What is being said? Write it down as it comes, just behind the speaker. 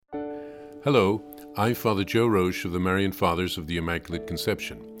Hello, I'm Father Joe Roche of the Marian Fathers of the Immaculate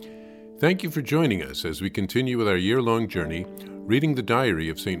Conception. Thank you for joining us as we continue with our year-long journey reading the diary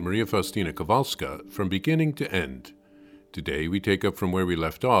of St. Maria Faustina Kowalska from beginning to end. Today we take up from where we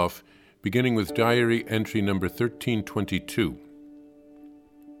left off, beginning with diary entry number 1322.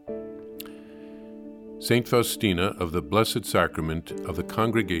 St. Faustina of the Blessed Sacrament of the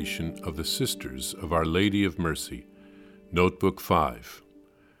Congregation of the Sisters of Our Lady of Mercy, Notebook 5.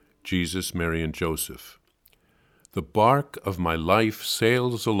 Jesus, Mary, and Joseph. The bark of my life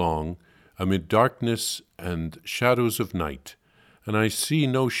sails along amid darkness and shadows of night, and I see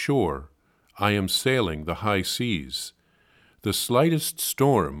no shore. I am sailing the high seas. The slightest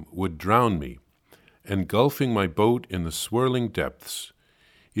storm would drown me, engulfing my boat in the swirling depths.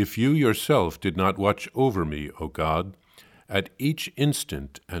 If you yourself did not watch over me, O God, at each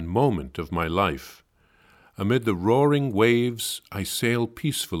instant and moment of my life, amid the roaring waves, I sail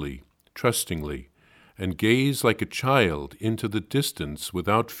peacefully, trustingly, and gaze like a child into the distance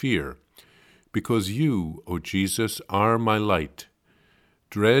without fear, because you, O Jesus, are my light.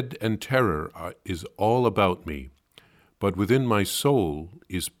 Dread and terror is all about me, but within my soul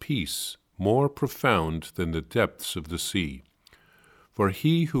is peace more profound than the depths of the sea. For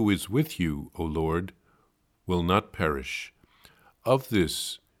he who is with you, O Lord, will not perish. Of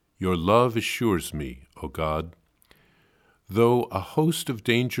this your love assures me, O God. Though a host of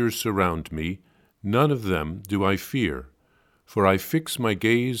dangers surround me, none of them do I fear, for I fix my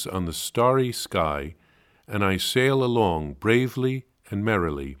gaze on the starry sky, and I sail along bravely and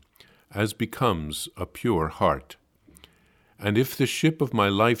merrily, as becomes a pure heart. And if the ship of my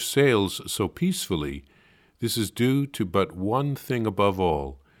life sails so peacefully, this is due to but one thing above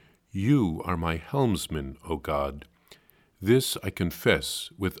all. You are my helmsman, O God. This I confess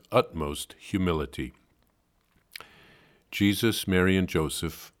with utmost humility. Jesus, Mary, and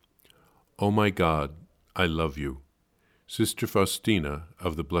Joseph, O my God, I love you. Sister Faustina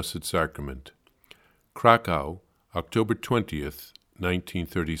of the Blessed Sacrament. Krakow, October 20th,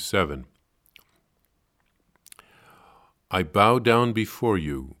 1937. I bow down before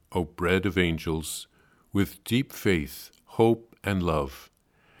you, O bread of angels, with deep faith, hope, and love,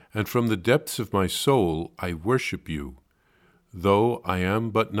 and from the depths of my soul I worship you, though I am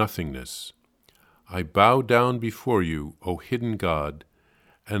but nothingness. I bow down before you, O hidden God,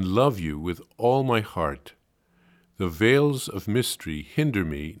 and love you with all my heart. The veils of mystery hinder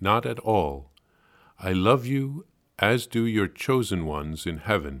me not at all. I love you as do your chosen ones in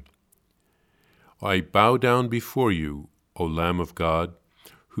heaven. I bow down before you, O Lamb of God,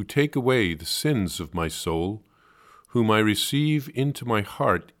 who take away the sins of my soul, whom I receive into my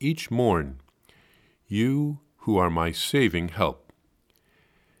heart each morn, you who are my saving help.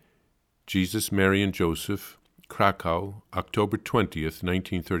 Jesus, Mary, and Joseph, Krakow, October 20th,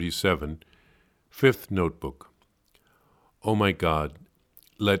 1937, Fifth Notebook. O my God,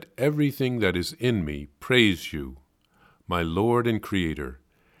 let everything that is in me praise you, my Lord and Creator,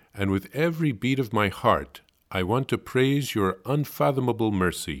 and with every beat of my heart I want to praise your unfathomable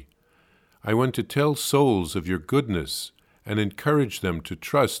mercy. I want to tell souls of your goodness and encourage them to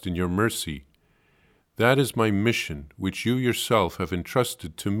trust in your mercy. That is my mission, which you yourself have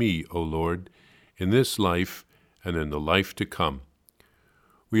entrusted to me, O Lord, in this life and in the life to come.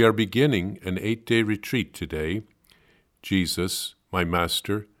 We are beginning an 8-day retreat today. Jesus, my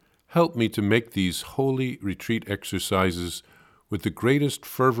Master, help me to make these holy retreat exercises with the greatest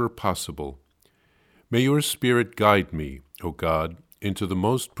fervor possible. May your Spirit guide me, O God, into the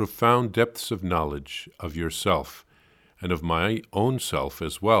most profound depths of knowledge of yourself and of my own self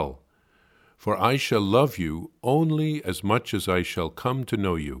as well. For I shall love you only as much as I shall come to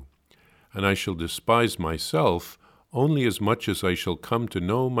know you, and I shall despise myself only as much as I shall come to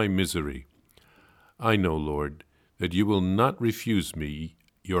know my misery. I know, Lord, that you will not refuse me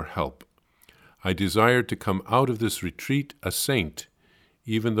your help. I desire to come out of this retreat a saint,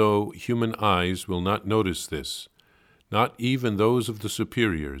 even though human eyes will not notice this, not even those of the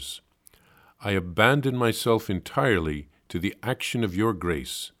superiors. I abandon myself entirely to the action of your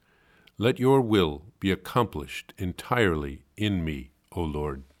grace. Let your will be accomplished entirely in me, O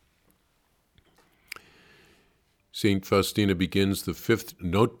Lord. St. Faustina begins the fifth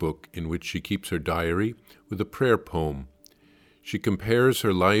notebook in which she keeps her diary with a prayer poem. She compares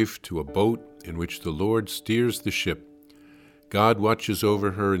her life to a boat in which the Lord steers the ship. God watches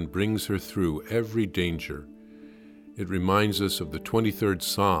over her and brings her through every danger. It reminds us of the 23rd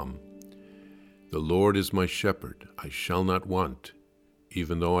Psalm. The Lord is my shepherd, I shall not want.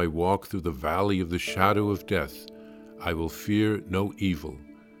 Even though I walk through the valley of the shadow of death, I will fear no evil,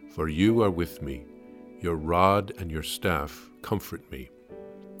 for you are with me. Your rod and your staff comfort me.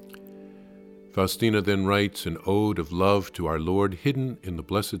 Faustina then writes an ode of love to our Lord hidden in the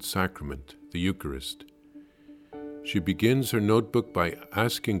Blessed Sacrament, the Eucharist. She begins her notebook by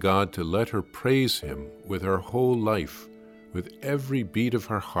asking God to let her praise Him with her whole life, with every beat of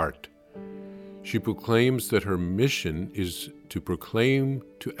her heart. She proclaims that her mission is to proclaim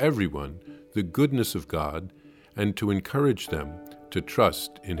to everyone the goodness of God and to encourage them to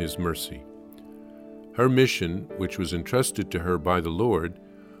trust in His mercy. Her mission, which was entrusted to her by the Lord,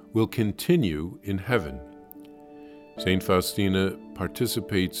 will continue in heaven. St. Faustina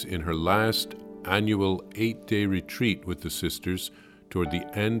participates in her last annual 8-day retreat with the sisters toward the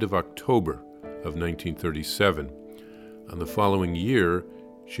end of October of 1937. On the following year,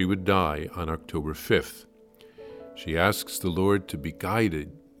 she would die on October 5th. She asks the Lord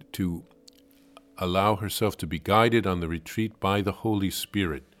to allow herself to be guided on the retreat by the Holy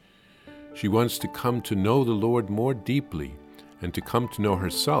Spirit. She wants to come to know the Lord more deeply and to come to know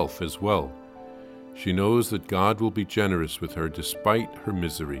herself as well. She knows that God will be generous with her despite her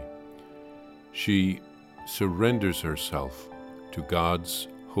misery. She surrenders herself to God's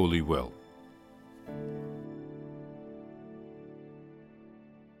holy will.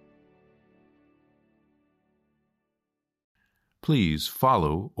 Please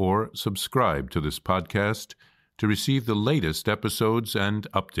follow or subscribe to this podcast to receive the latest episodes and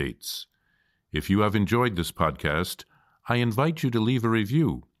updates. If you have enjoyed this podcast, I invite you to leave a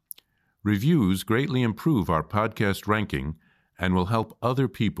review. Reviews greatly improve our podcast ranking and will help other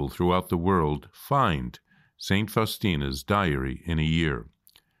people throughout the world find St. Faustina's Diary in a Year.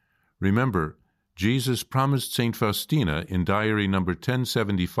 Remember, Jesus promised St. Faustina in Diary number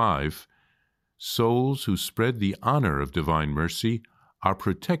 1075, souls who spread the honor of divine mercy are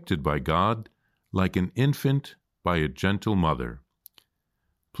protected by God like an infant by a gentle mother.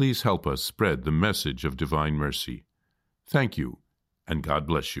 Please help us spread the message of divine mercy. Thank you, and God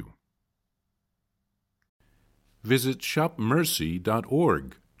bless you. Visit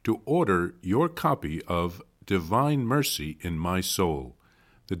shopmercy.org to order your copy of Divine Mercy in My Soul,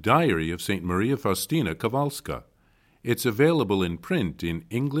 the diary of St. Maria Faustina Kowalska. It's available in print in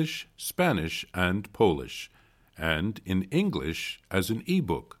English, Spanish, and Polish, and in English as an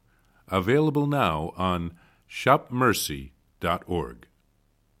e-book, available now on shopmercy.org.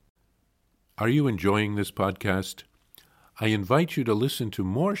 Are you enjoying this podcast? I invite you to listen to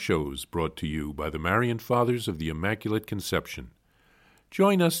more shows brought to you by the Marian Fathers of the Immaculate Conception.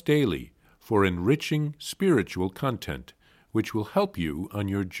 Join us daily for enriching spiritual content, which will help you on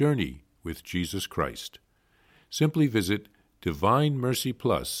your journey with Jesus Christ. Simply visit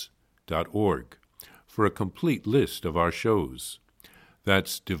DivineMercyPlus.org for a complete list of our shows.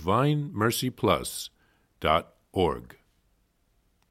 That's DivineMercyPlus.org.